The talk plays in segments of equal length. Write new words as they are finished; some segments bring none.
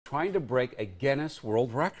trying to break a Guinness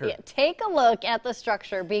World Record. Yeah, take a look at the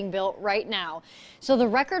structure being built right now. So the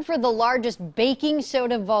record for the largest baking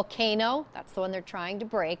soda volcano, that's the one they're trying to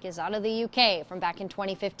break, is out of the UK from back in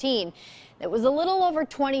 2015. It was a little over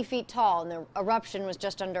 20 feet tall and the eruption was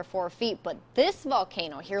just under 4 feet. But this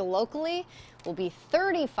volcano here locally will be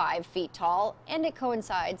 35 feet tall, and it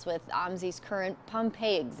coincides with OMSI's current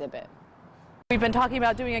Pompeii exhibit. We've been talking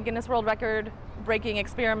about doing a Guinness World Record breaking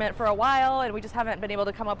experiment for a while, and we just haven't been able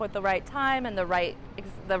to come up with the right time and the right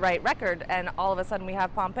record. And all of a sudden we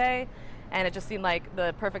have Pompeii, and it just seemed like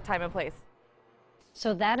the perfect time and place.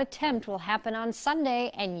 So that attempt will happen on Sunday,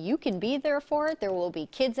 and you can be there for it. There will be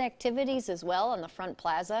kids' activities as well on the front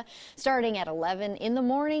plaza, starting at 11 in the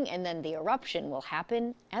morning, and then the eruption will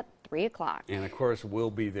happen at 3 o'clock. And of course, we'll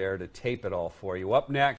be there to tape it all for you. Up next.